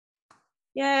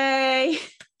Yay.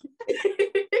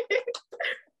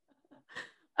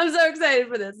 I'm so excited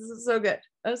for this. This is so good.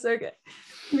 I'm so good.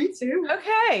 Me too.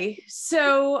 Okay.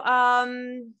 So,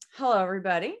 hello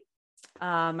everybody.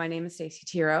 My name is Stacey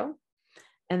Tiro,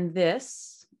 and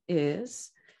this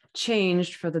is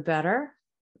Changed for the Better,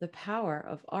 the Power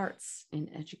of Arts in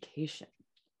Education.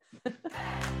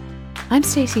 I'm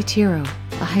Stacey Tiro,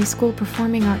 a high school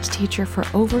performing arts teacher for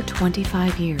over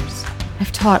 25 years.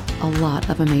 I've taught a lot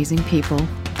of amazing people.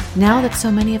 Now that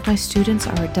so many of my students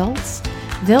are adults,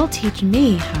 they'll teach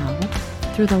me how,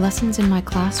 through the lessons in my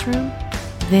classroom,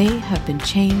 they have been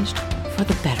changed for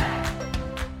the better.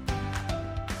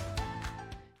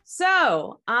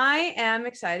 So I am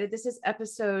excited. This is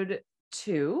episode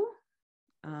 2.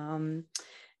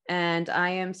 And I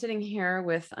am sitting here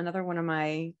with another one of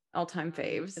my all-time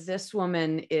faves. This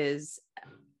woman is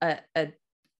a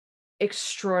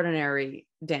extraordinary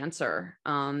dancer.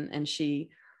 And she,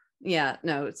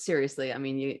 seriously. I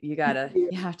mean, you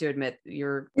have to admit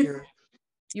you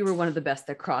were one of the best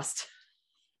that crossed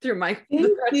through my Thank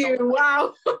you.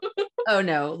 Wow. Oh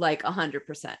no, like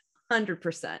 100%.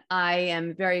 100%. I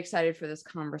am very excited for this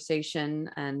conversation,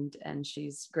 and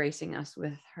she's gracing us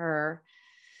with her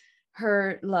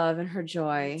love and her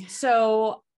joy.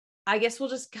 So I guess we'll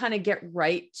just kind of get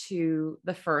right to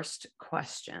the first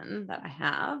question that I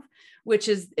have, which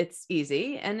is, it's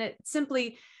easy. And it's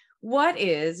simply, what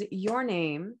is your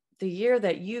name, the year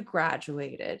that you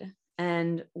graduated,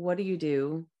 and what do you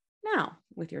do now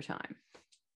with your time?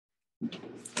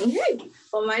 Okay.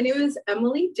 Well, my name is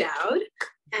Emily Dowd,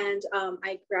 and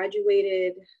I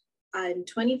graduated in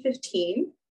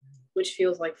 2015, which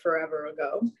feels like forever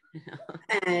ago.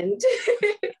 And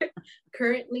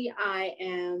currently I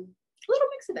am a little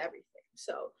mix of everything.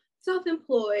 So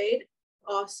self-employed,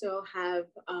 also have,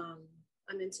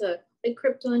 I'm into like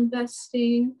crypto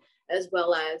investing, as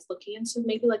well as looking into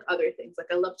maybe like other things.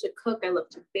 Like I love to cook, I love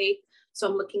to bake. So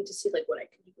I'm looking to see like what I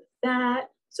can do with that.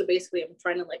 So basically I'm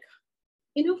trying to like,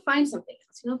 find something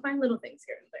else, find little things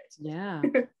here and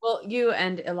there. Yeah. Well, you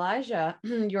and Elijah,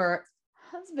 your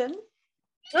husband.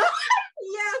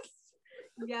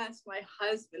 Yes, my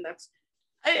husband.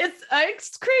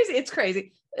 It's crazy. It's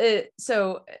crazy.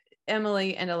 So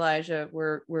Emily and Elijah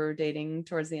were dating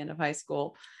towards the end of high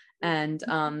school, and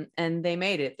they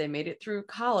made it. They made it through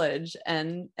college,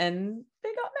 and they got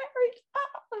married,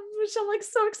 which I'm like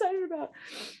so excited about.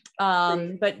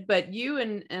 But you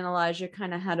and Elijah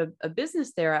kind of had a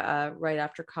business there right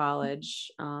after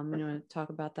college. You want to talk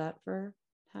about that for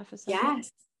half a second?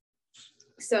 Yes.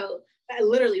 So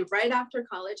literally right after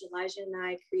college, Elijah and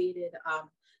I created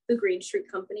the Green Street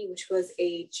Company, which was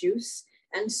a juice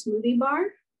and smoothie bar.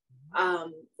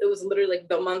 It was literally like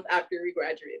the month after we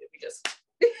graduated.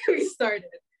 We started.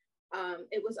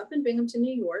 It was up in Binghamton,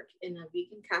 New York, in a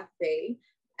vegan cafe.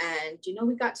 And,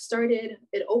 we got started.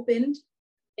 It opened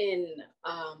in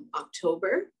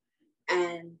October.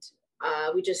 And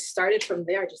we just started from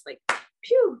there, just like,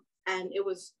 pew. And it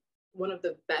was one of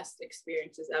the best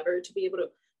experiences ever to be able to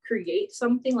create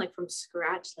something like from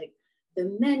scratch, like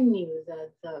the menu,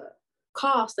 the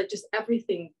cost, like just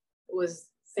everything was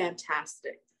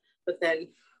fantastic. But then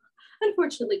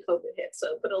unfortunately COVID hit,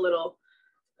 so it put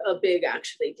a big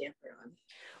actually damper on.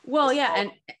 Well, yeah,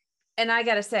 and I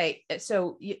gotta say,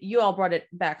 so you all brought it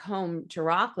back home to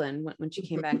Rockland when she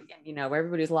came back, and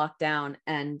everybody's locked down,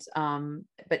 and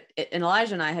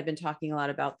Elijah and I had been talking a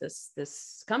lot about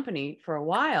this company for a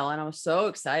while, and I was so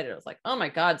excited. I was like, oh my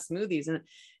God, smoothies. And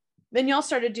then y'all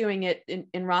started doing it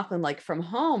in Rockland, like from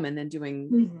home, and then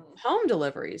doing home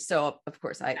deliveries. So of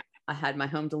course I had my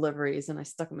home deliveries, and I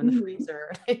stuck them in the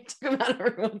freezer. I took them out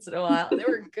every once in a while. They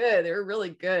were good. They were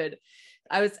really good.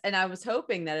 I was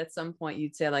hoping that at some point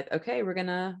you'd say like, okay, we're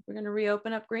gonna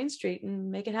reopen up Green Street and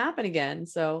make it happen again.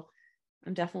 So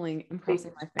I'm crossing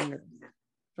my fingers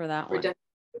for that one. We're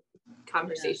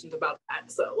conversations about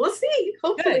that. So we'll see.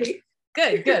 Hopefully.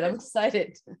 Good. I'm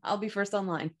excited. I'll be first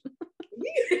online.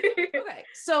 Okay.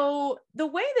 So the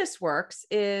way this works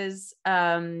is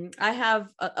I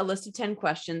have a list of 10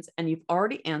 questions, and you've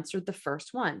already answered the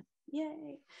first one.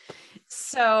 Yay.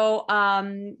 So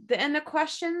the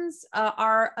questions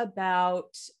are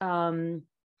about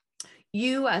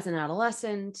you as an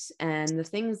adolescent, and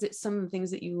some of the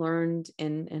things that you learned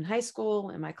in high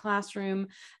school, in my classroom,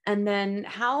 and then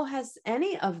how has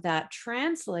any of that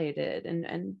translated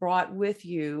and brought with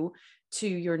you to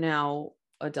your now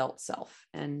adult self?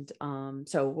 And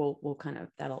so we'll kind of,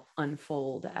 that'll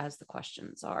unfold as the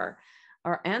questions are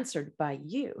answered by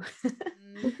you.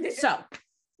 So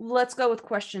let's go with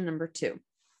question number 2.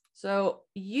 So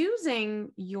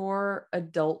using your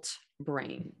adult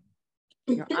brain,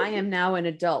 I am now an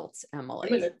adult, Emily.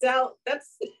 I'm an adult.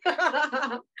 That's am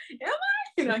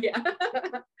I? Yeah.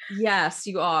 Yes,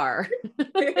 you are.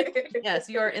 Yes,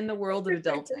 you are in the world of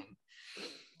adulting.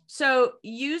 So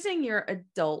using your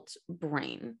adult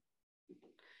brain,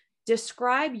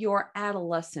 describe your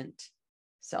adolescent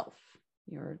self,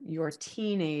 your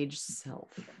teenage self.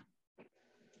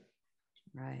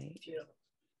 Right.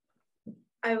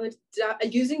 I would,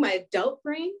 using my adult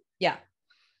brain. Yeah.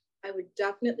 I would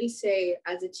definitely say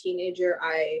as a teenager,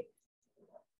 I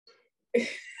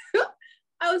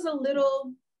was a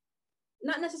little,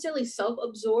 not necessarily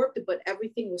self-absorbed, but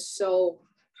everything was so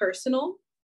personal.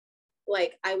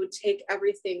 Like I would take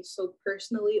everything so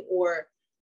personally, or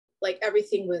like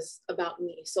everything was about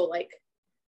me. So like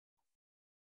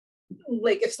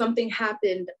if something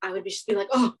happened, I would just be like,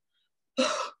 oh,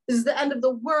 this is the end of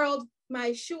the world.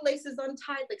 My shoelace is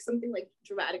untied, like something like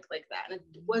dramatic like that. And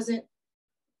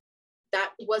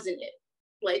that wasn't it.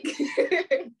 Like,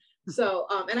 so,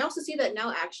 and I also see that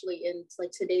now actually in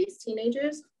like today's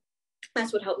teenagers.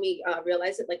 That's what helped me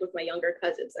realize it. Like with my younger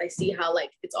cousins, I see how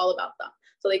like it's all about them.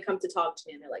 So they come to talk to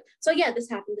me and they're like, so yeah, this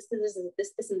happened, this, and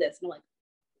this. And I'm like,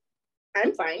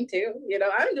 I'm fine too. You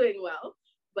know, I'm doing well.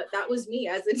 But that was me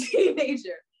as a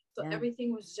teenager. So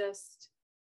everything was just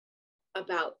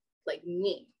about like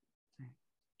me.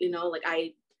 You know, like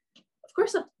I, of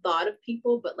course, I've thought of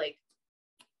people, but like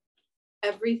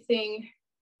everything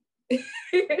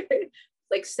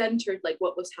like centered like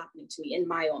what was happening to me in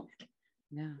my own head.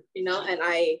 Yeah. You know, and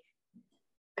I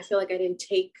feel like I didn't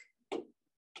take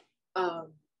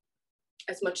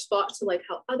as much thought to like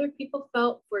how other people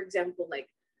felt. For example, like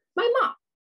my mom,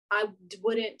 I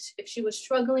wouldn't, if she was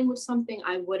struggling with something,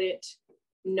 I wouldn't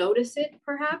notice it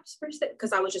perhaps per se,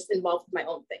 because I was just involved with my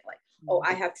own thing. Like, oh,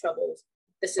 I have troubles.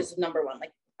 This is number one.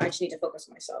 Like, I just need to focus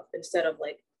on myself instead of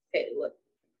like, hey, look,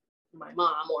 my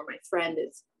mom or my friend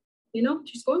is, you know,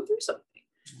 she's going through something.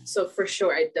 So for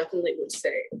sure, I definitely would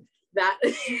say that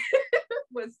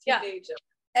was teenager.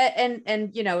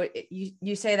 And you know,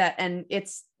 you say that, and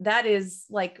that is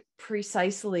like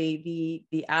precisely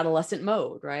the adolescent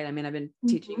mode, right? I mean, I've been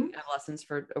teaching adolescents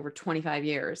for over 25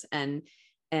 years, and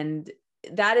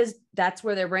that's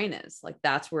where their brain is. Like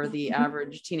that's where the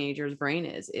average teenager's brain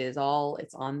is it's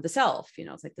on the self. You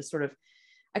know, it's like this sort of,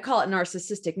 I call it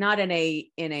narcissistic, not in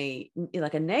a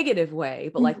like a negative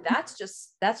way, but like that's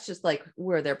just like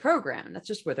where they're programmed. That's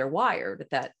just where they're wired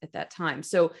at that time.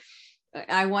 So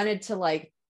I want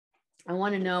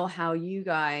to know how you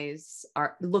guys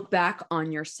look back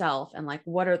on yourself and like,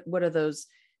 what are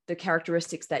the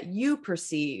characteristics that you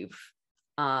perceive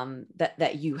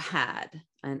that you had,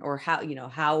 and, or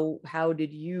how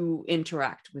did you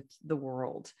interact with the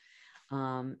world?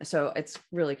 So it's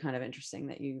really kind of interesting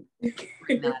that you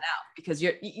bring that out, because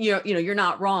you're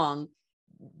not wrong.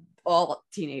 All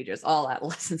teenagers, all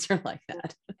adolescents are like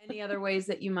that. Any other ways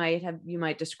that you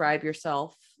might describe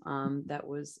yourself, that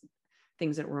was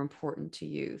things that were important to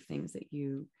you, things that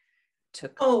you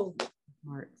took? Oh,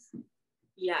 heart?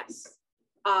 Yes.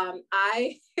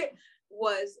 I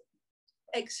was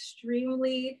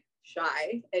extremely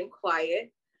shy and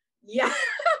quiet. Yeah.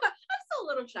 I'm still a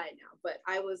little shy now, but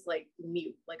I was like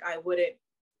mute. Like I wouldn't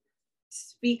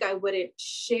speak. I wouldn't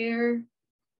share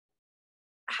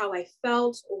how I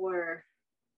felt or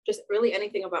just really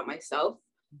anything about myself.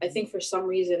 I think for some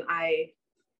reason I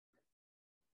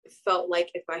felt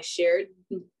like if I shared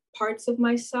parts of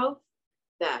myself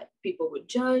that people would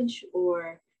judge,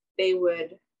 or they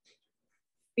would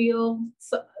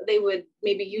they would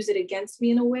maybe use it against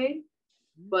me in a way.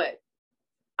 But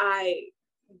I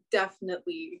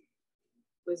definitely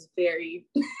was very,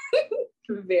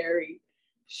 very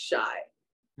shy.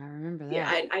 I remember that.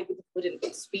 Yeah, I wouldn't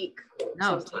speak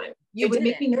sometimes. It would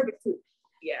make me nervous too.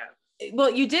 Yeah.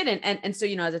 Well, you didn't. And so,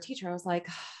 as a teacher, I was like,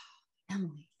 oh,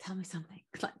 Emily, tell me something.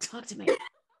 Like, talk to me.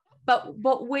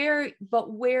 but where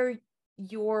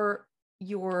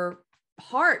your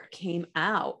heart came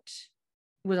out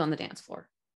was on the dance floor.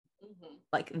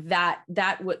 Like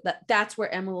that's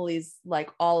where Emily's, like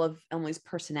all of Emily's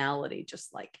personality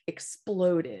just like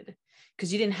exploded,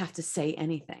 because you didn't have to say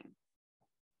anything.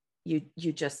 You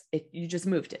just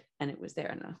moved it and it was there.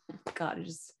 And God, it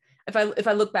just, if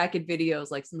I look back at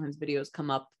videos, like sometimes videos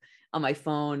come up on my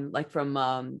phone, like from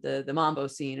the Mambo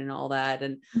scene and all that,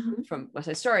 and from West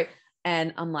Side Story,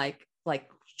 and I'm like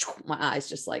my eyes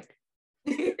just like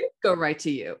go right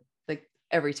to you, like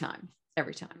every time.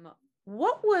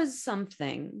 What was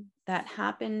something that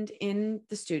happened in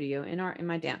the studio, in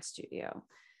my dance studio,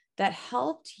 that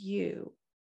helped you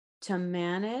to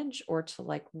manage or to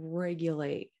like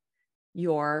regulate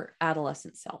your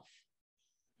adolescent self?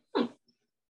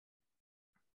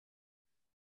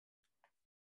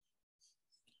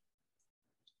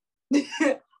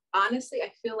 Honestly,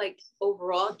 I feel like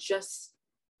overall just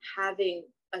having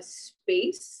a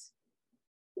space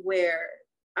where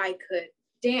I could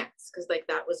dance, because like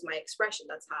that was my expression.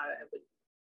 That's how I would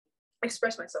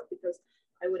express myself, because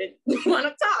I wouldn't want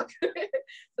to talk.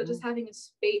 So just having a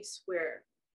space where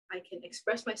I can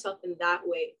express myself in that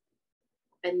way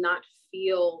and not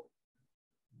feel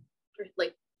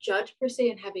like judged per se,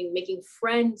 and making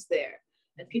friends there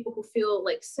and people who feel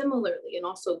like similarly, and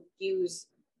also use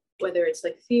whether it's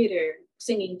like theater,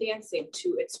 singing, dancing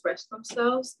to express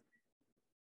themselves,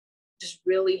 just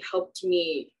really helped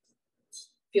me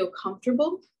feel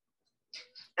comfortable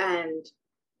and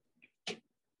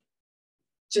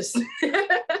just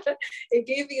it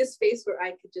gave me a space where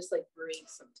I could just like breathe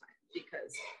sometimes,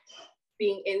 because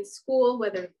being in school,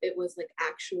 whether it was like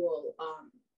actual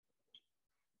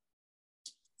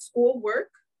school work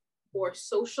or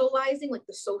socializing, like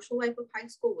the social life of high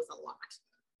school was a lot.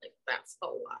 Like that's a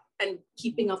lot. And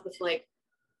keeping up with like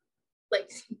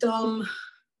dumb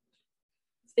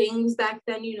things back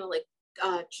then, you know, like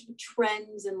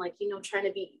trends and like, you know, trying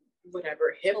to be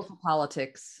whatever hip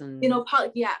politics and, you know,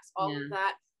 yes, all yeah. of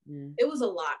that. Yeah. It was a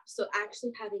lot. So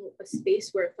actually having a space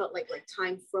where it felt like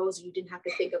time froze, you didn't have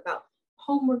to think about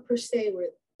homework per se,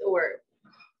 or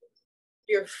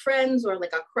your friends, or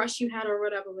like a crush you had, or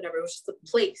whatever. It was just a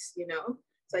place, you know?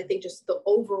 So I think just the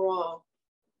overall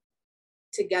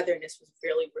togetherness was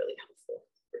really, really helpful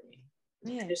for me.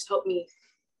 Yeah. It just helped me,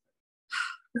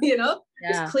 you know,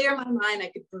 just clear my mind.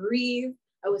 I could breathe.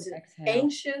 I wasn't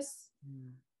anxious.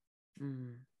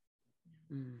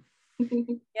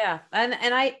 Yeah. And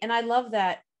I love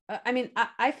that. I mean,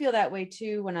 I feel that way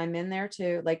too when I'm in there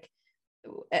too, like,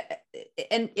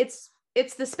 and it's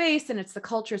the space and it's the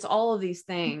culture, it's all of these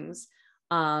things.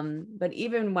 But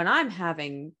even when I'm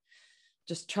having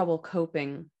just trouble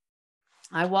coping,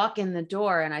 I walk in the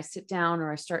door and I sit down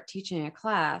or I start teaching a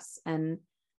class, and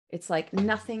it's like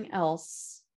nothing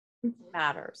else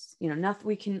matters. You know, nothing,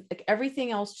 we can, like,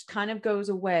 everything else just kind of goes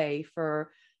away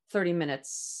for 30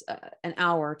 minutes, an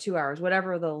hour, 2 hours,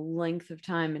 whatever the length of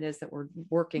time it is that we're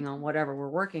working on, whatever we're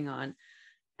working on.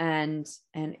 And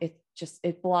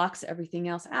it blocks everything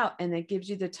else out, and it gives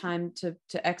you the time to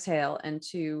exhale and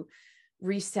to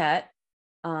reset,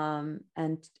 and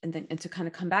to kind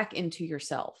of come back into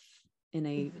yourself in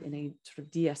a sort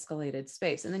of de-escalated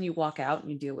space. And then you walk out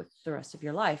and you deal with the rest of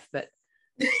your life. But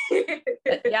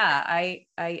yeah,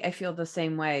 I feel the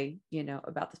same way, you know,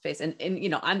 about the space, and you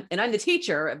know, I'm the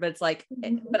teacher, but it's like,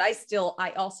 but I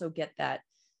also get that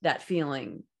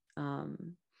feeling,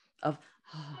 of,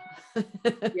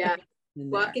 yeah.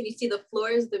 Walking, you see the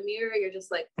floors, the mirror, you're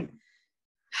just like,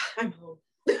 I'm home.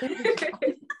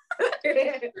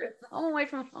 I'm away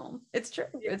from home. It's true.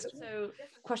 Yeah. It's true. So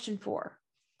question 4.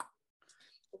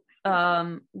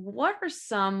 What are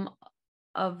some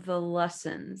of the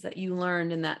lessons that you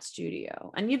learned in that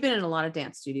studio? And you've been in a lot of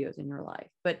dance studios in your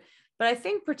life, but I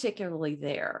think particularly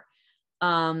there,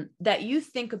 that you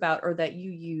think about or that you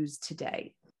use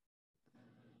today.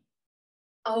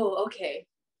 Oh, okay.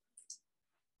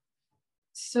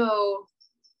 So,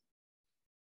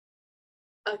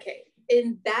 okay.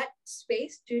 In that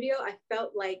space studio, I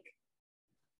felt like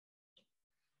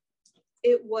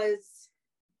it was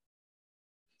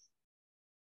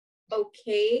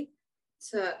okay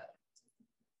to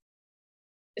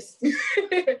let's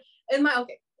back up.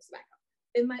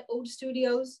 In my old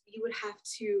studios, you would have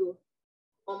to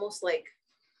almost like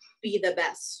be the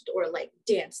best, or like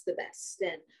dance the best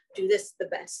and do this the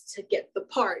best to get the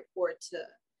part, or to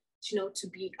you know, to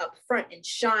be up front and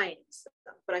shine and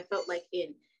stuff. But I felt like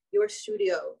in your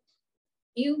studio,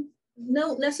 you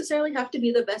don't necessarily have to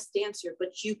be the best dancer,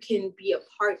 but you can be a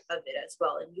part of it as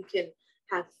well, and you can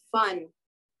have fun,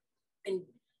 and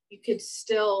you could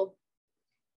still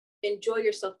enjoy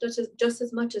yourself just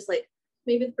as much as like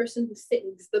maybe the person who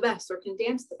sings the best or can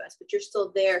dance the best, but you're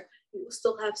still there. You will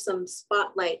still have some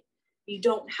spotlight. You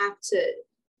don't have to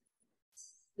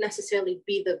necessarily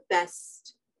be the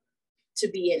best to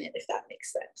be in it, if that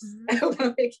makes sense. I hope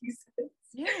I'm making sense.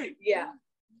 Yeah.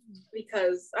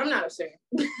 Because I'm not a singer.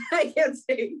 I can't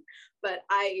sing, but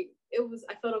I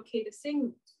felt okay to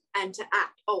sing and to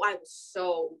act. Oh, I was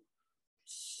so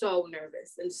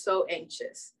nervous and so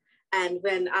anxious. And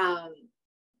when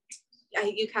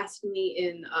you casted me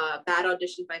in Bad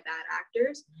Audition by Bad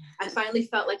Actors, I finally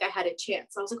felt like I had a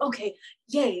chance. I was like, okay,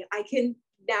 yay, I can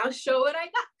now show what I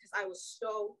got, because I was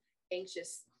so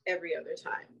anxious every other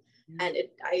time. And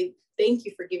I thank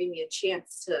you for giving me a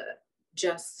chance to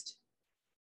just,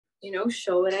 you know,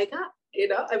 show what I got. You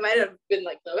know, I might have been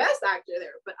like the best actor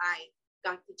there, but I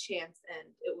got the chance, and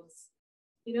it was,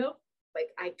 you know, like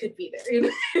I could be there. You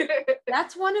know?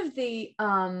 That's one of the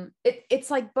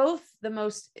it's like both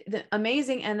the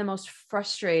amazing and the most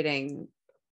frustrating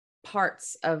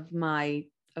parts of my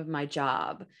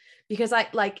job, because I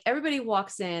like everybody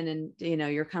walks in and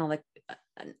you're kind of like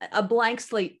a blank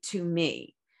slate to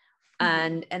me.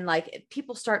 And like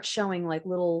people start showing like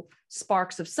little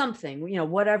sparks of something,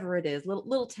 whatever it is,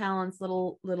 little talents,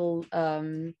 little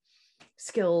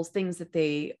skills, things that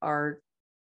they're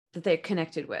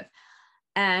connected with.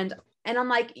 And I'm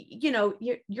like,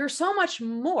 you're so much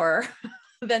more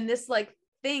than this like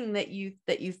thing that you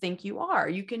think you are.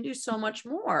 You can do so much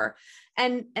more.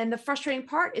 And the frustrating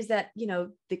part is that,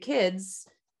 the kids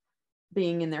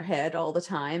being in their head all the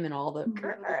time and all the,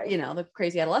 the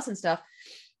crazy adolescent stuff,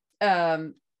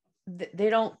 they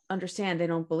don't understand. They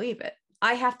don't believe it.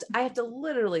 I have to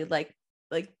literally like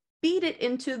beat it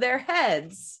into their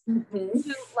heads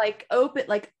to like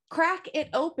crack it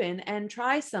open and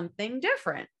try something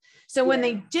different. So when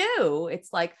they do,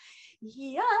 it's like,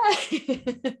 yeah, you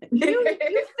figured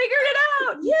it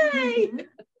out. Yay.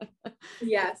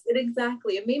 Yes,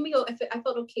 exactly. It made me go, I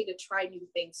felt okay to try new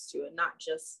things too, and not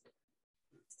just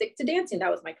stick to dancing. That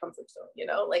was my comfort zone,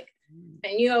 like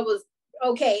I knew I was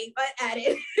okay at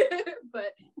it,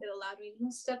 but it allowed me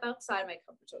to step outside my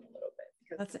comfort zone a little bit.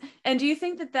 And do you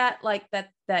think that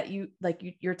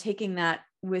you're taking that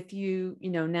with you,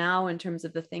 now in terms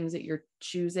of the things that you're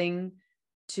choosing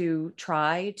to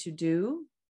try to do?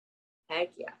 Heck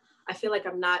yeah. I feel like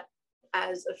I'm not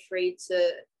as afraid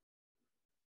to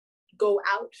go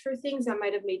out for things that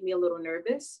might have made me a little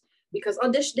nervous, because the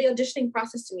auditioning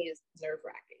process to me is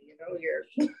nerve-wracking.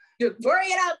 You're throwing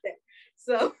it out there.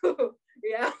 So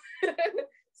yeah.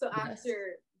 So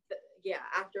after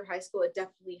high school, it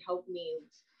definitely helped me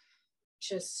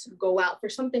just go out for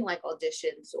something like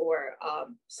auditions or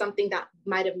something that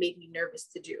might have made me nervous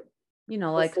to do.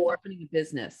 Like opening a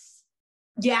business.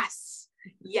 Yes,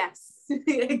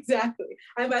 exactly.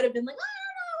 I might have been like,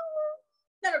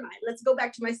 never mind. Let's go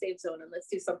back to my safe zone and let's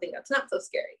do something that's not so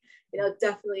scary. It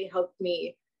definitely helped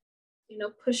me,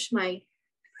 push my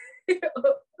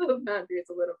boundaries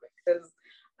a little bit, because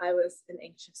I was an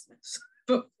anxious mess.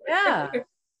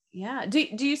 Yeah. Do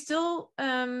you still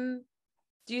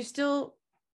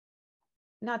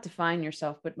not define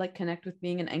yourself, but like connect with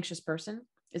being an anxious person?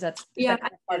 Is that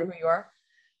part of who you are?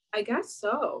 I guess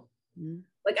so.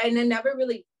 Like I never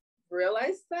really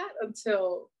realized that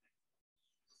until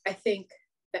I think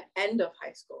the end of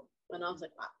high school, when I was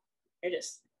like, wow, you're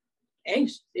just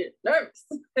anxious, you're nervous.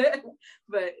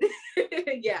 But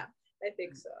yeah, I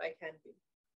think so. I can be.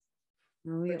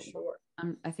 For sure.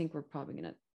 I think we're probably going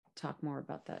to talk more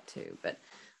about that too, but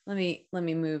let me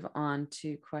move on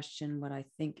to question what I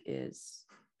think is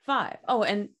 5. Oh,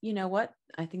 and you know what?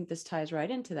 I think this ties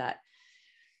right into that.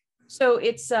 So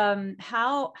it's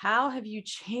how have you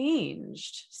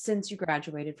changed since you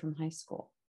graduated from high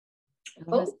school?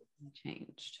 How has it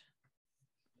changed?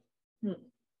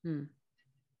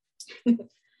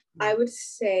 I would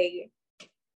say a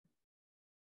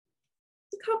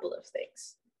couple of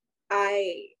things.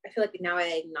 I feel like now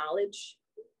I acknowledge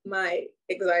my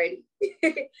anxiety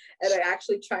and I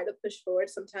actually try to push forward.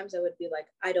 Sometimes I would be like,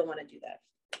 I don't want to do that.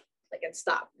 Like, and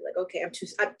stop. Like, okay,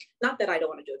 not that I don't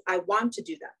want to do it. I want to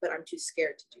do that, but I'm too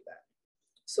scared to do that.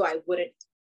 So I wouldn't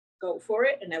go for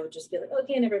it. And I would just be like,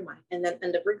 okay, never mind. And then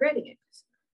end up regretting it because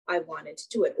I wanted to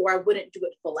do it, or I wouldn't do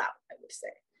it full out, I would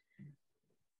say.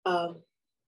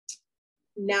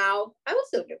 Now I will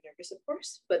still get nervous, of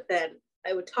course, but then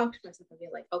I would talk to myself and be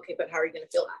like, okay, but how are you going to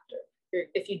feel after?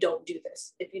 If you don't do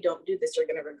this, you're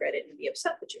going to regret it and be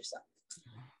upset with yourself.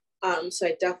 So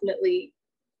I definitely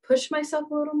push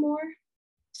myself a little more.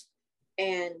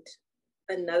 And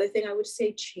another thing I would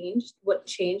say what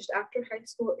changed after high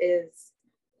school is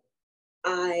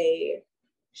I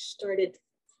started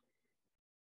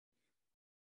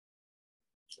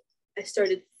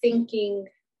thinking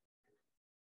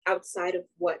outside of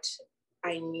what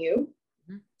I knew.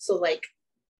 Mm-hmm. So like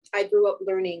I grew up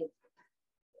learning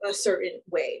a certain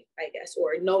way, I guess,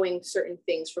 or knowing certain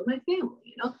things from my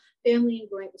family, family and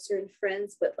growing up with certain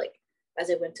friends. But like,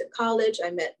 as I went to college, I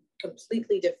met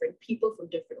completely different people from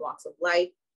different walks of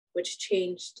life, which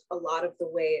changed a lot of the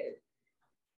way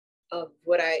of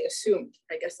what I assumed,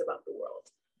 I guess, about the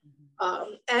world.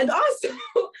 Mm-hmm. And also,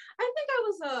 I think I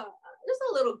was just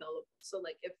a little gullible. So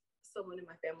like, if someone in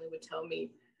my family would tell me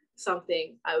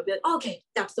something, I would be like, okay,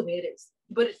 that's the way it is.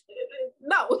 But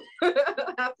no,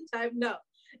 half the time, no.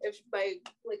 If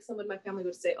someone in my family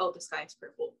would say, oh, the sky is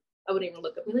purple, I wouldn't even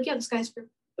look up and be like, yeah, the sky is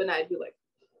purple. But I'd be like,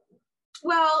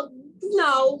 Well,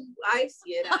 no, I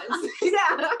see it as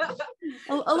yeah.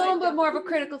 A little bit more of a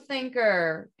critical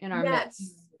thinker in our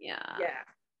midst. Yeah. Yeah,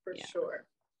 for sure.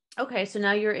 Okay, so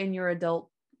now you're in your adult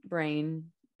brain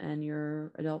and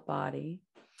your adult body.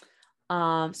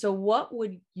 So what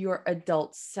would your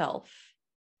adult self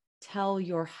tell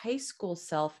your high school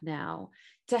self now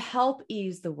to help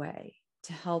ease the way,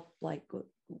 to help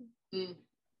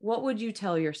what would you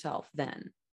tell yourself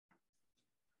then?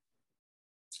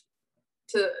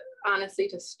 To honestly,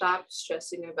 to stop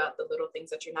stressing about the little things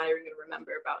that you're not even going to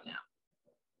remember about now.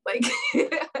 Like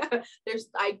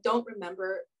I don't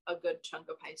remember a good chunk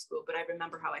of high school, but I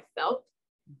remember how I felt.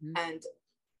 And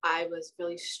I was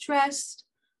really stressed.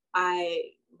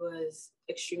 I was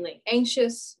extremely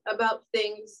anxious about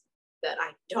things that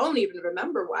I don't even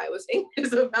remember why I was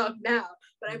anxious about now,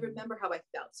 but I remember how I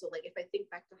felt. So like, if I think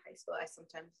back to high school, I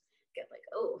sometimes get like,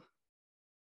 oh,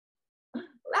 well,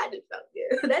 that didn't feel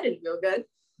good. That didn't feel good.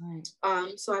 Right.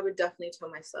 So I would definitely tell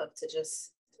myself to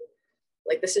just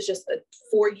like, this is just a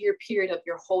 4-year period of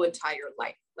your whole entire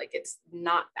life. Like, it's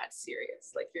not that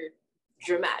serious. Like, you're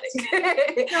dramatic.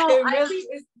 No, it really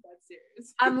isn't that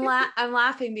serious. I'm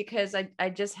laughing because I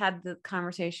just had the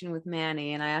conversation with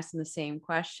Manny and I asked him the same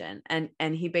question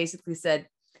and he basically said,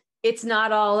 it's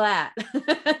not all that.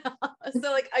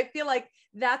 So like, I feel like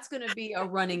that's going to be a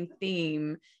running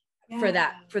theme for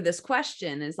this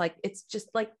question is like, it's just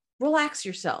like, relax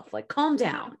yourself, like calm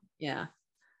down. Yeah.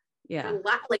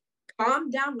 Like calm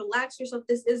down, relax yourself.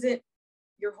 This isn't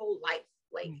your whole life.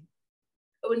 Like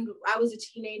when I was a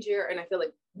teenager, and I feel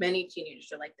like many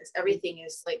teenagers are like this, everything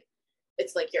is like,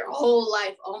 it's like your whole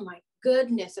life. Oh my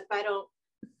goodness, if I don't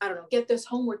know, get this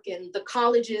homework in, the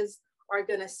colleges are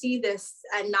gonna see this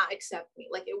and not accept me.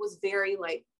 Like it was very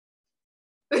like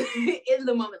in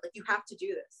the moment, like you have to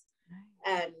do this.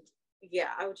 And yeah,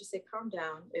 I would just say calm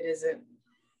down. It isn't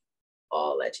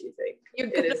all that you think. You're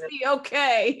gonna be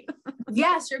okay.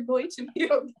 Yes, you're going to be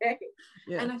okay.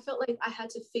 Yeah. And I felt like I had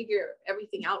to figure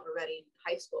everything out already in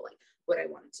high school, like what I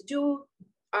wanted to do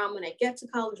when I get to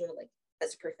college, or like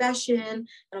as a profession. And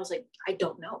I was like, I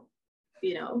don't know,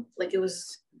 like it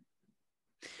was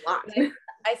a lot.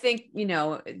 I think,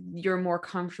 you're more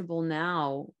comfortable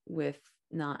now with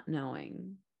not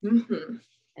knowing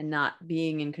and not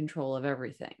being in control of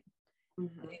everything.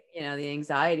 The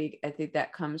anxiety, I think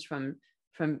that comes from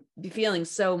feeling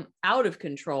so out of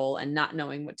control and not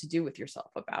knowing what to do with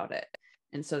yourself about it.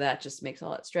 And so that just makes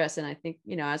all that stress. And I think,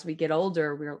 as we get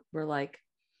older, we're like,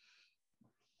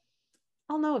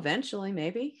 I'll know eventually,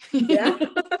 maybe. Yeah.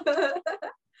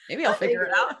 Maybe I'll figure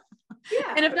it out.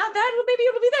 Yeah. And if not that, well, maybe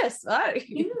it'll be this.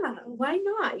 Yeah, why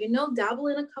not? Dabble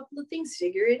in a couple of things,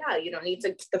 figure it out. You don't need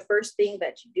to, the first thing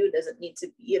that you do doesn't need to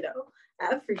be,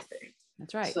 everything.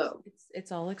 That's right. So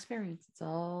it's all experience. It's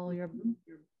all your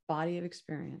body of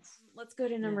experience. Let's go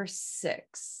to number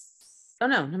 6. Oh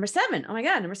no, number 7. Oh my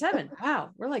God, number 7. Wow.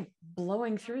 We're like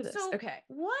blowing through this. So, okay.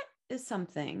 What is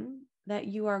something that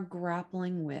you are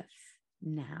grappling with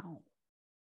now?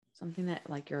 Something that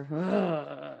like you're,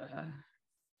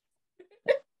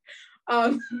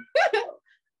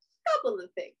 couple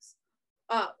of things.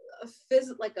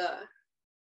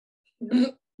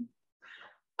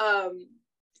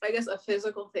 I guess a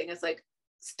physical thing is like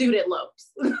student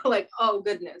loans. Like, oh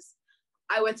goodness,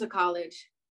 I went to college,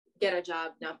 get a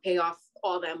job, now pay off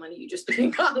all that money you just paid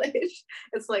in college.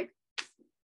 It's like,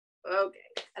 okay.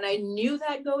 And I knew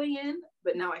that going in,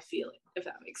 but now I feel it, if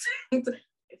that makes sense.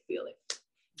 I feel it.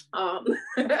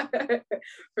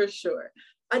 For sure.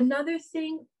 Another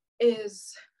thing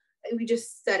is, we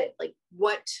just said it, like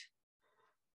what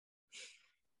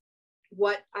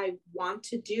I want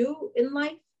to do in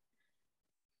life.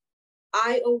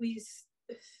 I always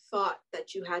thought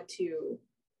that you had to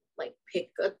like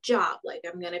pick a job, like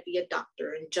I'm gonna be a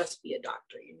doctor and just be a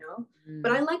doctor,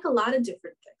 but I like a lot of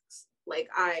different things. Like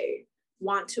I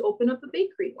want to open up a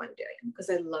bakery one day because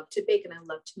I love to bake and I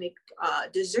love to make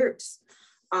desserts.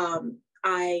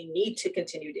 I need to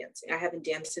continue dancing. I haven't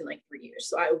danced in like 3 years,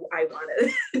 so I want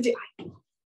to.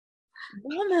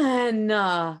 Woman,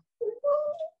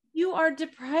 you are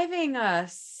depriving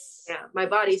us. Yeah, my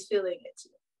body's feeling it too.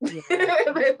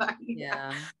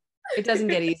 Yeah. It doesn't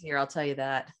get easier, I'll tell you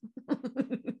that.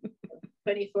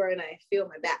 24 and I feel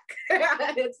my back.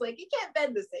 It's like you can't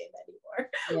bend the same anymore.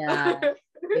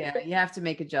 Yeah, you have to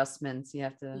make adjustments. You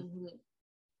have to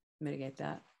mitigate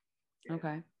that.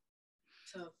 Okay.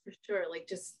 So for sure, like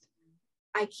just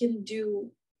I can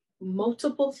do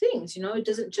multiple things, it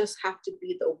doesn't just have to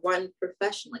be the one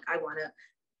profession. Like I want to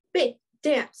bake,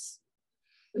 dance,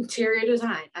 interior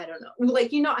design, I don't know,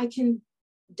 like I can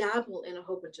dabble in a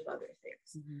whole bunch of other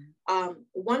things. Mm-hmm.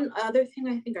 One other thing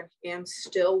I think I am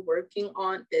still working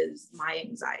on is my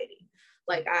anxiety.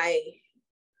 Like I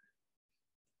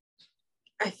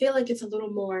feel like it's a little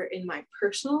more in my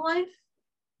personal life,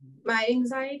 my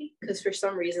anxiety, because for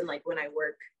some reason, like when I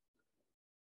work,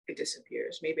 it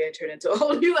disappears. Maybe I turn into a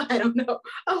whole new, I don't know,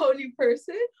 a whole new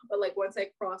person. But like once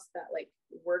I cross that like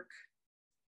work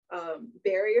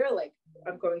barrier, like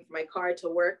I'm going from my car to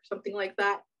work, something like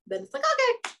that, then it's like,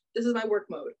 okay, this is my work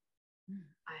mode.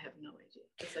 I have no idea.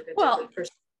 It's like a different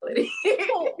personality.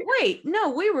 Well, wait, no,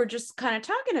 we were just kind of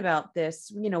talking about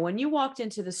this, you know, when you walked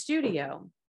into the studio,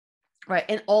 right?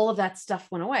 And all of that stuff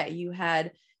went away. You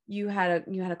had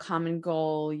a common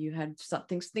goal, you had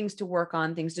things to work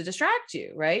on, things to distract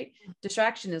you, right?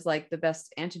 Distraction is like the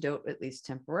best antidote, at least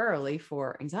temporarily,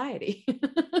 for anxiety.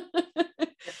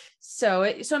 So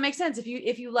it makes sense.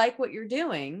 If you like what you're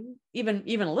doing, even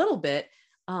a little bit,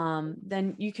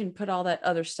 then you can put all that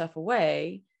other stuff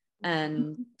away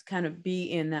and kind of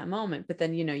be in that moment. But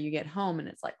then, you know, you get home and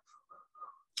it's like,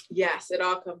 yes, it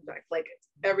all comes back. Like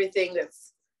everything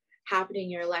that's happening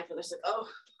in your life, and it's like, oh,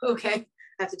 okay,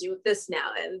 I have to deal with this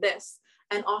now and this.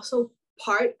 And also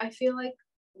I feel like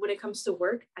when it comes to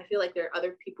work, I feel like there are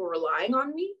other people relying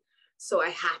on me. So I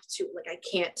have to, like, I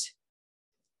can't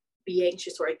be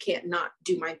anxious, or I can't not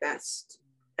do my best.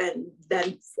 And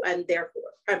then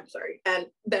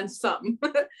some.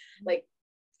 Like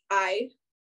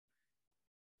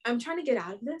I'm trying to get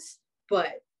out of this,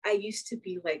 but I used to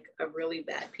be like a really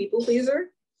bad people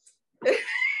pleaser.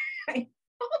 I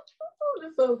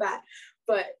feel bad,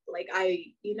 but like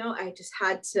I just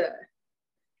had to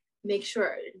make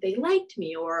sure they liked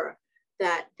me, or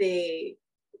that they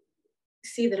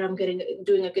see that I'm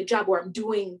doing a good job, or I'm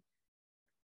doing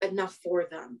enough for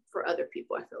them, for other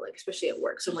people. I feel like, especially at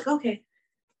work. So I'm like, okay,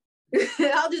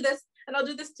 I'll do this, and I'll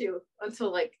do this too,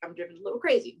 until like I'm driven a little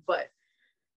crazy. But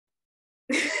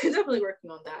definitely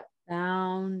working on that.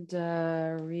 Boundaries.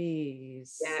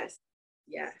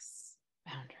 Yes.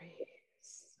 Boundaries.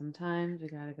 Sometimes we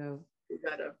gotta go.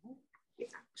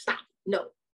 Stop. No.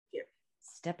 Here.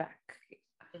 Step back.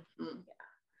 Mm-hmm. Yeah.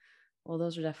 Well,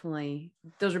 those are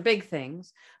big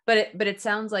things, but it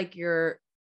sounds like you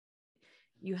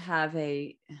have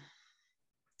I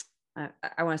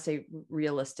want to say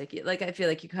realistic. Like, I feel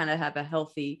like you kind of have a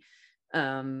healthy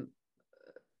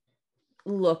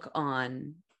look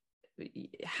on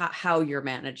how you're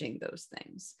managing those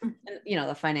things, and, you know,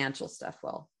 the financial stuff.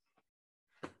 Well,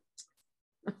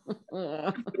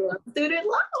 student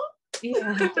loan.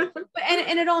 Yeah.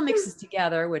 and it all mixes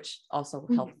together, which also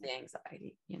helps the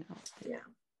anxiety, you know. Yeah.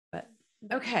 But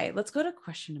okay, let's go to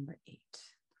question number 8.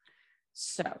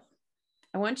 So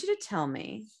I want you to tell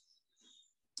me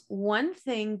one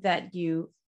thing that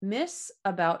you miss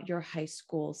about your high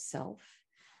school self,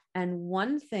 and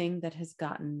one thing that has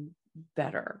gotten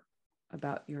better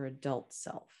about your adult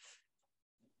self.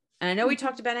 And I know we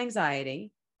talked about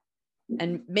anxiety,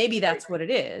 and maybe that's what it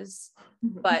is,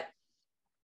 but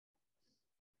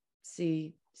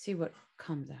see what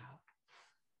comes out.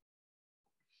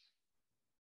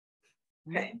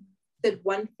 Okay. The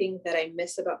one thing that I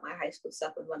miss about my high school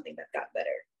self, and one thing that got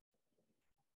better.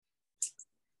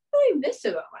 What I miss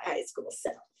about my high school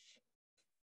self?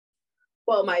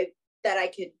 Well, that I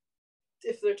could,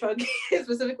 if they're talking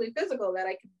specifically physical, that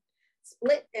I could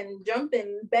split and jump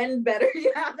and bend better.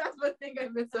 Yeah, that's one thing I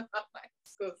miss about my high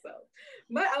school self.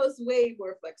 But I was way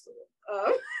more flexible.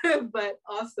 But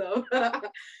also,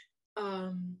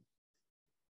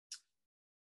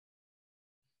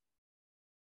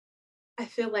 I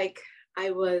feel like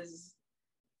I was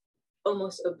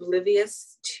almost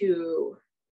oblivious to,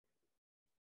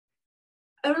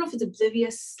 I don't know if it's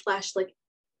oblivious / like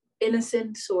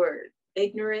innocence or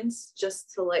ignorance,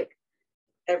 just to like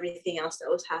everything else that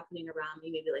was happening around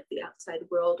me, maybe like the outside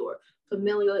world or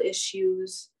familial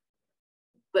issues.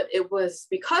 But it was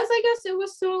because I guess it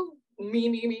was so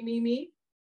me.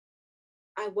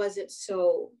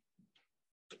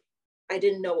 I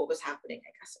didn't know what was happening,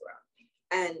 I guess, around me.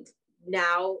 And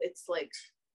now it's like,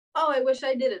 oh, I wish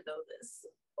I didn't know this.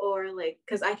 Or like,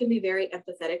 because I can be very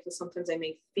empathetic, so sometimes I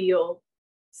may feel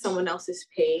someone else's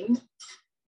pain.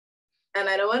 And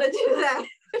I don't want to do that.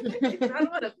 I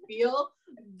don't want to feel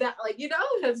that, like, you know,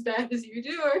 as bad as you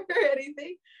do or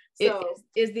anything. So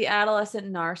is the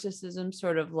adolescent narcissism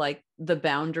sort of like the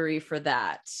boundary for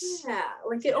that? Yeah,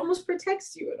 like it almost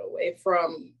protects you in a way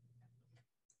from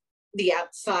the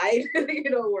outside,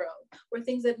 world, or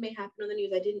things that may happen on the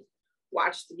news. I didn't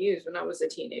watch the news when I was a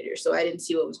teenager, so I didn't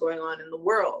see what was going on in the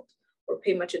world or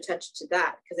pay much attention to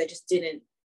that because I just didn't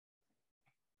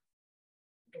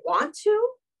want to.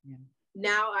 Yeah.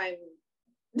 Now I'm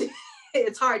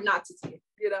it's hard not to see,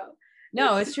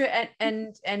 No, it's true.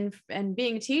 And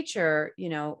being a teacher,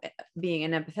 being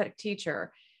an empathetic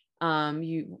teacher,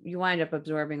 you wind up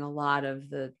absorbing a lot of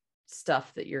the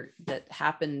stuff that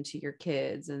happened to your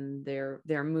kids and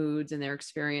their moods and their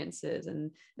experiences.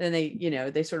 And then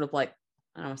they sort of like,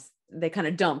 I don't know, they kind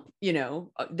of dump,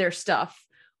 their stuff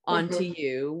onto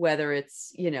you, whether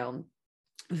it's,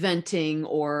 venting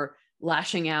or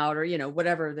lashing out or,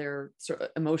 whatever their sort of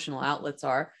emotional outlets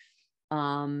are.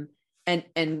 And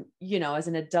as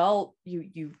an adult,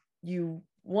 you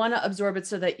want to absorb it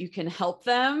so that you can help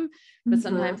them, but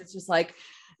sometimes it's just like,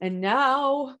 and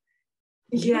now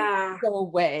go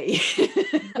away.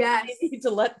 Yes. I need to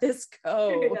let this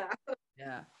go.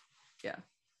 Yeah.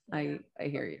 I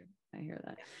hear you. I hear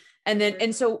that.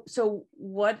 And so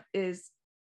what is,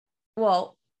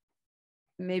 well,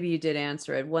 maybe you did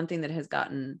answer it. One thing that has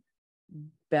gotten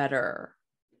better.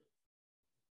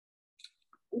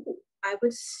 I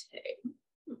would say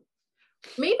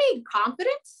maybe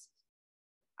confidence.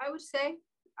 I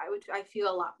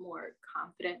feel a lot more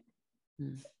confident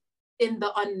in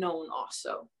the unknown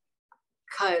also,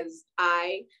 because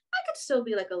I could still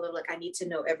be like a little, like, I need to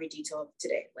know every detail of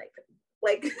today.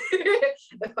 Like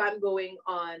if I'm going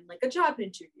on like a job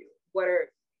interview, what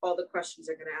are all the questions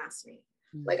they're going to ask me?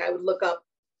 Like I would look up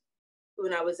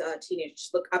when I was a teenager,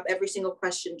 just look up every single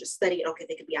question, just study it. Okay,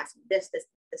 they could be asking this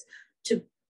to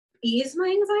ease my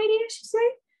anxiety, I should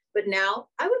say. But now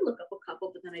I would look up a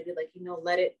couple, but then I'd be like,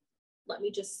 let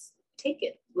me just take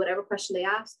it. Whatever question they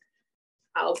ask,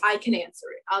 I can answer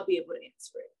it. I'll be able to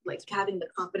answer it. Like having the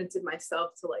confidence in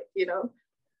myself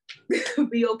to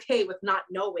be okay with not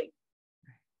knowing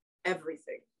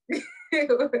everything.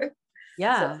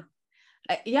 Yeah. So.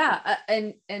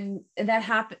 And that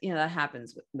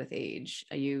happens with age.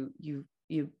 You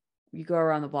go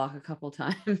around the block a couple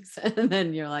times and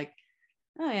then you're like,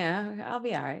 oh yeah, I'll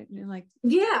be all right. And you're like,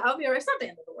 yeah, I'll be all right. It's not the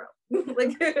end of the world.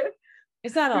 Like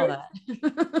it's not all that.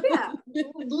 Yeah,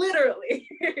 literally.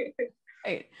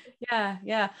 Right.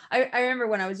 Yeah. I remember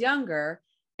when I was younger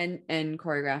and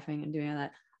choreographing and doing all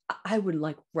that, I would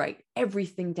like write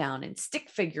everything down and stick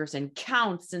figures and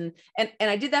counts and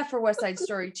I did that for West Side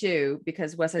Story too,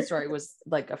 because West Side Story was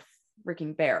like a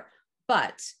freaking bear.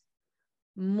 But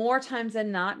more times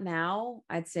than not now,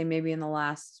 I'd say maybe in the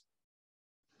last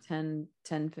 10,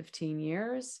 15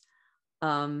 years,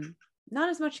 not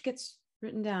as much gets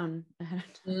written down ahead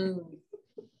of time.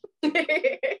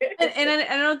 and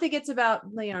I don't think it's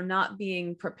about not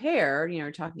being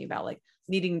prepared, talking about like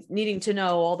needing to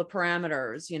know all the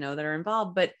parameters that are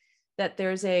involved, but that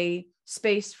there's a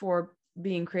space for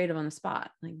being creative on the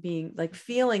spot, like being like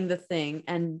feeling the thing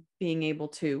and being able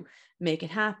to make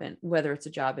it happen, whether it's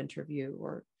a job interview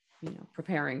or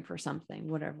preparing for something,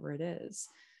 whatever it is.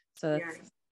 So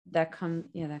that comes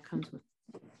with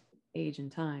age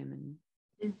and time.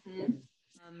 And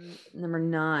number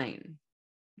 9,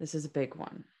 this is a big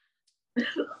one.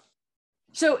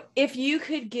 So if you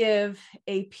could give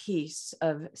a piece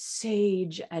of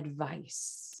sage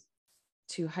advice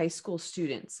to high school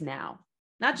students now,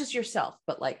 not just yourself,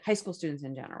 but like high school students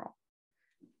in general,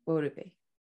 what would it be?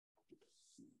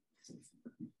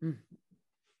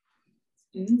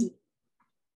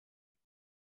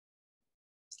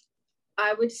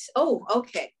 I would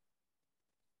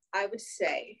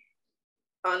say,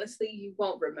 honestly, you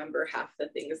won't remember half the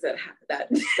things that that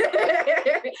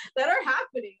are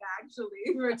happening actually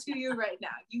to you right now.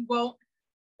 You won't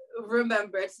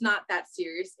remember. It's not that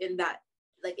serious in that,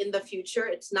 like in the future,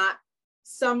 it's not,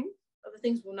 some of the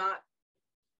things will not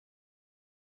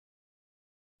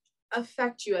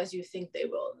affect you as you think they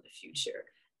will in the future.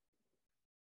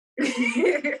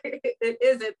 It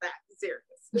isn't that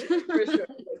serious for sure.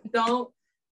 Like, don't,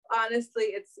 honestly,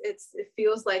 it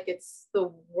feels like it's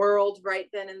the world right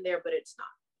then and there, but it's not.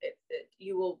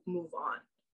 You will move on.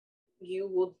 You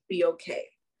will be okay.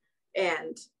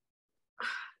 And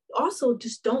also,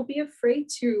 just don't be afraid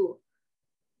to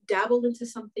dabble into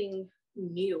something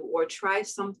new or try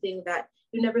something that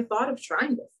you never thought of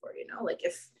trying before. Like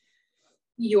if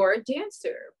you're a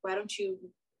dancer, why don't you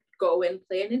go and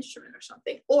play an instrument or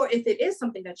something? Or if it is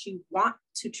something that you want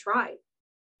to try,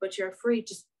 but you're afraid,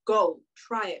 just go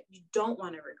try it. You don't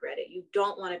want to regret it. You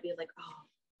don't want to be like, oh,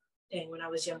 dang, when I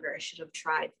was younger, I should have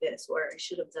tried this or I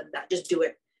should have done that. Just do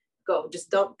it. Go. Just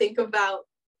don't think about,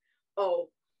 oh,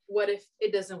 what if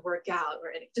it doesn't work out or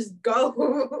anything. Just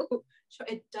go.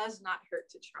 It does not hurt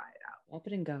to try it out.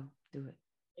 Open and go. Do it.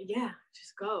 Yeah,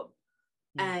 just go.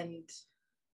 Yeah. And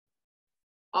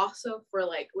also for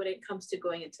like when it comes to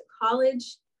going into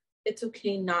college, it's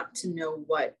okay not to know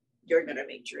what you're going to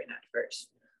major in at first.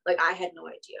 Like I had no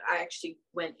idea. I actually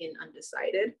went in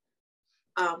undecided,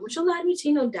 which allowed me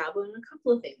to, dabble in a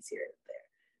couple of things here and there.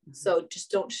 So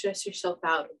just don't stress yourself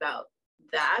out about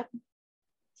that.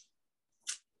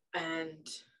 And,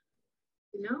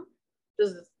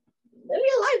 just live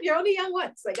your life. You're only young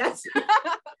once, I guess. But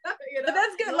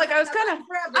that's good. Like I was kind of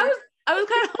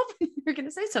hoping you were going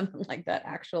to say something like that,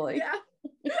 actually. Yeah.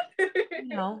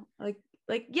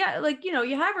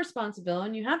 You have responsibility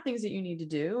and you have things that you need to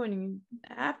do and you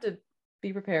have to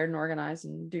be prepared and organized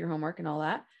and do your homework and all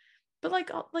that. But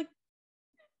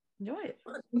enjoy it.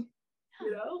 Let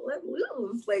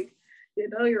loose.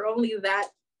 You're only that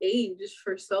age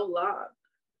for so long.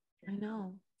 I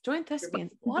know. Join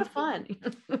thespians. A lot of fun.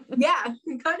 Yeah,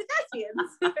 go to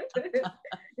thespians.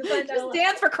 Just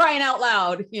dance for crying out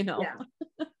loud, Yeah.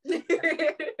 Yeah.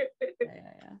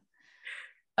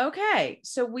 Okay,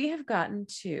 so we have gotten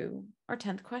to our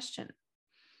 10th question.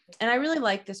 And I really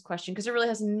like this question because it really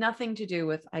has nothing to do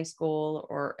with high school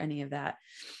or any of that,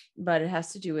 but it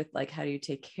has to do with how do you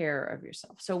take care of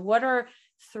yourself? So what are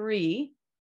 3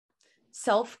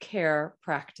 self-care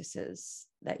practices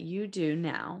that you do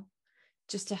now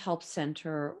just to help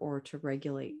center or to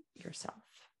regulate yourself?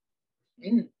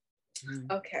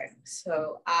 Okay,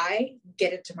 so I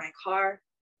get into my car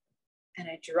and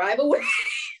I drive away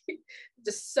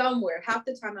just somewhere. Half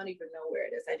the time I don't even know where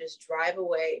it is. I just drive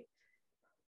away,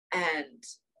 and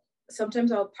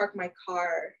sometimes I'll park my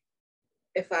car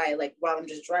if I while I'm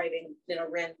just driving in a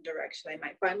random direction. I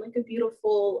might find a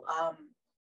beautiful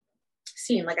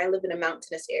scene. I live in a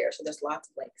mountainous area, so there's lots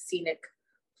of scenic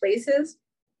places,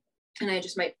 and I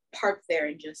just might park there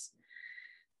and just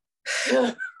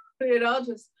just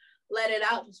let it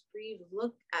out, just breathe,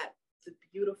 look at the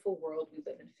beautiful world we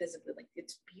live in physically.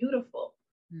 It's beautiful.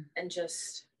 And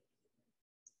just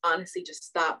honestly just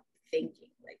stop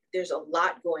thinking. There's a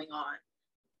lot going on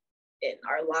in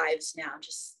our lives now.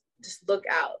 Just look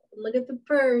out and look at the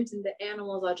birds and the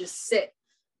animals. I'll just sit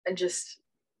and just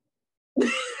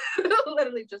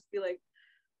literally just be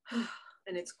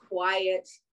and it's quiet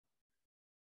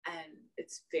and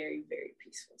it's very, very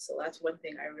peaceful. So that's one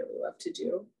thing I really love to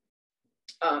do.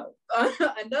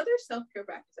 Another self-care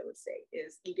practice I would say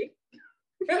is eating.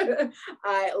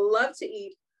 I love to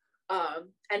eat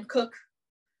and cook.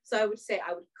 So I would say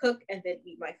I would cook and then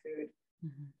eat my food.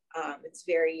 It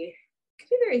can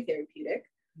be very therapeutic.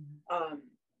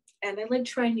 And I like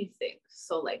trying new things.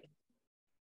 So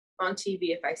on TV,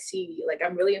 if I see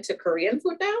I'm really into Korean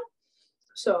food now.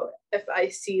 So if I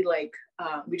see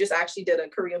we just actually did a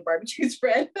Korean barbecue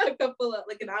spread an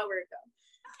hour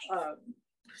ago.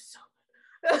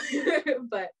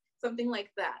 But something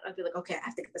like that, I'd be okay, I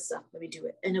have to get this up, let me do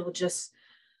it, and it will just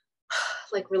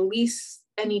release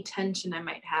any tension I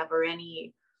might have or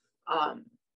any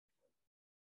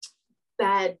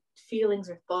bad feelings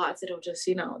or thoughts. It'll just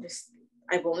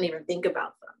I won't even think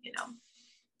about them.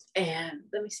 And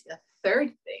let me see, a third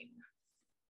thing,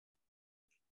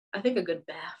 I think a good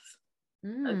bath.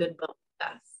 A good bubble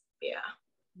bath.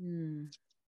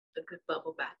 A good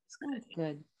bubble bath is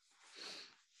good.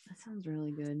 That sounds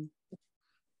really good.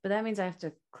 But that means I have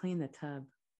to clean the tub.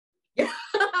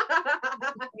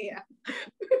 Yeah.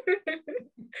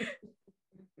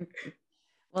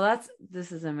 Well,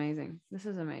 this is amazing. This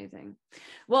is amazing.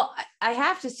 Well, I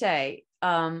have to say,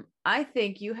 I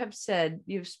think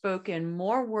you've spoken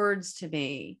more words to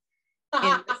me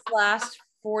in this last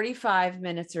 45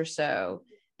 minutes or so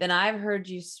than I've heard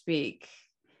you speak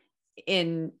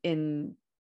in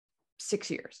 6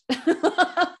 years.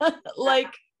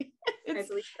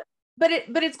 But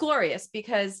it's glorious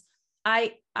because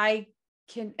I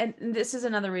can, and this is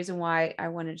another reason why I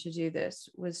wanted to do this,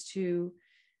 was to,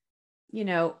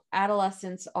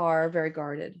 adolescents are very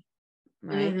guarded,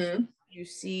 right? Mm-hmm. You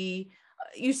see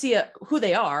who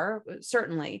they are,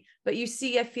 certainly, but you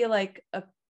see, I feel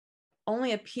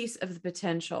only a piece of the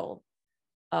potential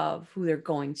of who they're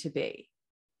going to be.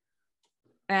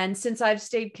 And since I've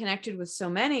stayed connected with so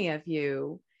many of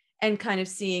you and kind of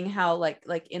seeing how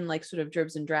in sort of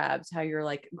dribs and drabs, how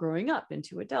you're growing up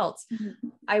into adults,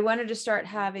 I wanted to start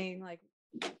having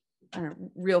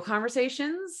real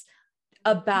conversations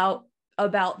about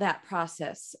that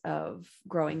process of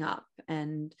growing up.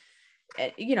 And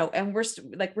and we're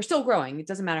still growing. It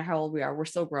doesn't matter how old we are. We're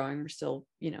still growing. We're still,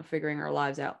 figuring our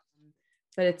lives out.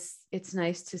 But it's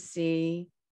nice to see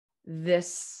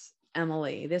this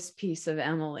piece of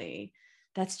Emily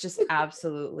that's just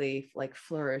absolutely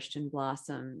flourished and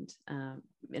blossomed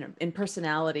in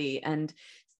personality, and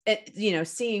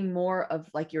seeing more of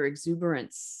your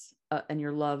exuberance and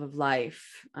your love of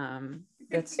life.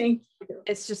 It's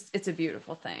a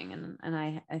beautiful thing, and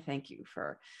I thank you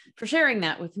for sharing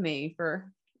that with me,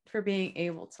 for for being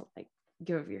able to like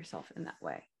give of yourself in that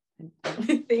way.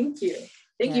 Thank you.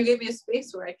 You gave me a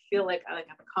space where I feel like I'm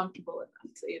comfortable enough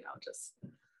to, just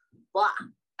blah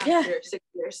after 6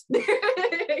 years. That's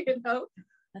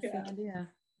the idea.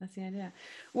 That's the idea.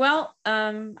 Well,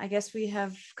 I guess we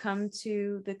have come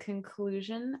to the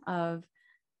conclusion of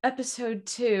episode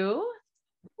 2.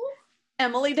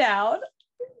 Emily Dowd,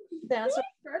 dance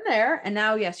extraordinaire. And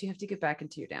now, yes, you have to get back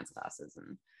into your dance classes.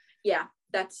 And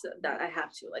that's that I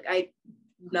have to. Like, I'm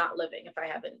not living if I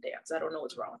haven't danced. I don't know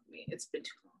what's wrong with me. It's been too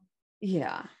long.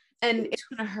 Yeah. And it's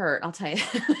gonna hurt, I'll tell you.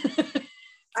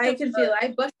 I can feel it. I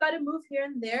just got to move here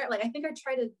and there. Like, I think I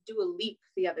tried to do a leap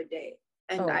the other day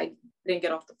and I didn't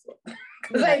get off the floor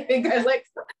because I think I like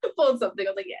pulled something. I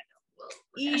was like,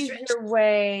 ease your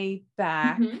way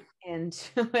back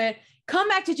into it. Come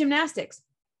back to gymnastics.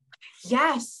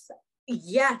 Yes. I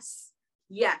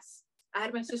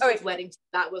had my sister's wedding.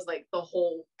 That was like the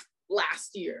whole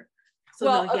last year.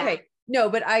 So no,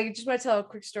 but I just want to tell a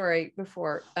quick story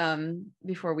before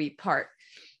we part.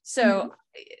 So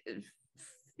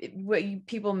what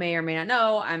people may or may not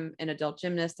know, I'm an adult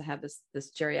gymnast. I have this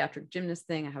geriatric gymnast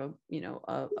thing. I have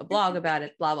a blog about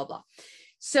it, blah blah blah.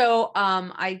 So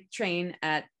I train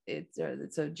at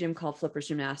it's a gym called Flippers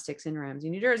Gymnastics in Ramsey,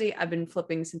 New Jersey. I've been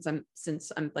flipping since I'm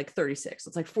like 36. So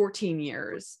it's like 14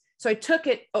 years. So I took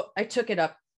it up,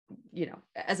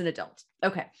 as an adult.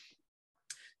 Okay.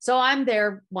 So I'm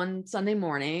there one Sunday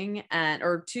morning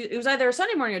it was either a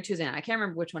Sunday morning or Tuesday night. I can't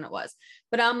remember which one it was,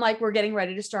 but I'm like, we're getting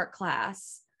ready to start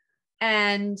class.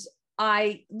 And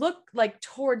I look like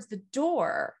towards the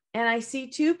door and I see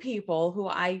 2 people who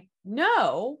I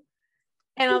know.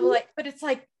 And I'm like, but it's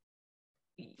like,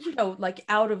 like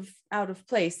out of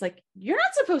place. Like, you're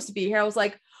not supposed to be here. I was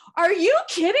like, are you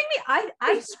kidding me?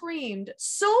 I screamed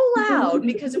so loud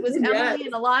because it was Emily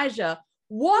and Elijah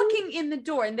walking in the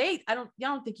door. And I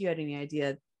don't think you had any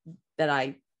idea that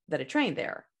I trained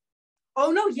there.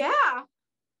 Oh no. Yeah.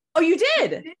 Oh, you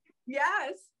did?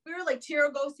 Yes. We were like,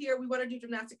 Tiro goes here. We want to do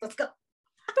gymnastics. Let's go.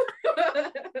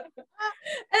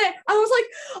 And I was like,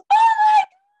 oh my God.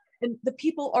 And the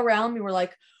people around me were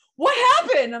like, what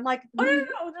happened? I'm like,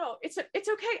 oh no, it's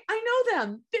okay. I know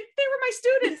them. They were my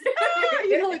students.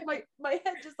 Like my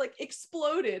head just like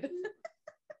exploded.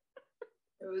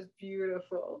 It was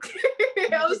beautiful.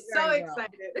 I was so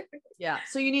excited. Yeah.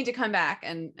 So you need to come back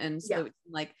and so that we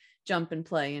can like jump and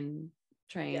play and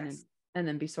train and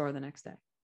then be sore the next day.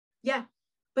 Yeah.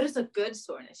 But it's a good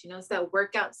soreness, it's that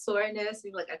workout soreness.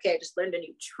 You're like, okay, I just learned a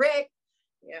new trick.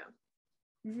 Yeah.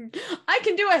 I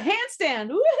can do a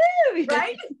handstand. Woohoo!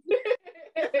 Right?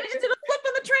 I just did a flip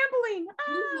on the trampoline.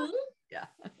 Yeah.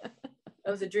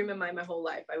 That was a dream of mine my whole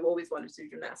life. I've always wanted to do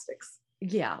gymnastics.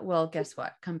 Yeah. Well, guess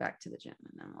what? Come back to the gym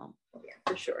and then I'll. Yeah,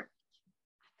 for sure.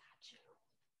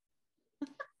 I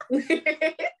got you.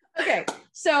 Okay.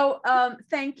 So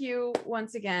thank you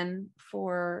once again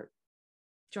for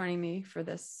joining me for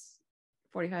this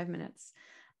 45 minutes.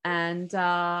 And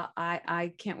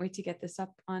I can't wait to get this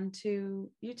up onto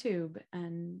YouTube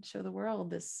and show the world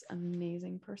this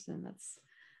amazing person that's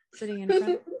sitting in front of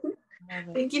me.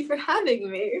 Thank you for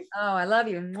having me. Oh, I love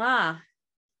you. Mwah.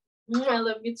 I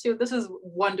love you too. This is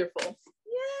wonderful.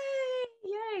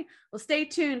 Yay. Well, stay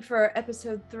tuned for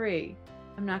episode 3.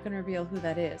 I'm not going to reveal who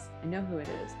that is. I know who it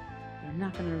is, but I'm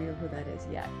not going to reveal who that is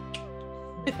yet.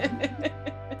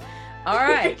 All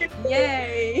right.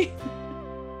 Yay.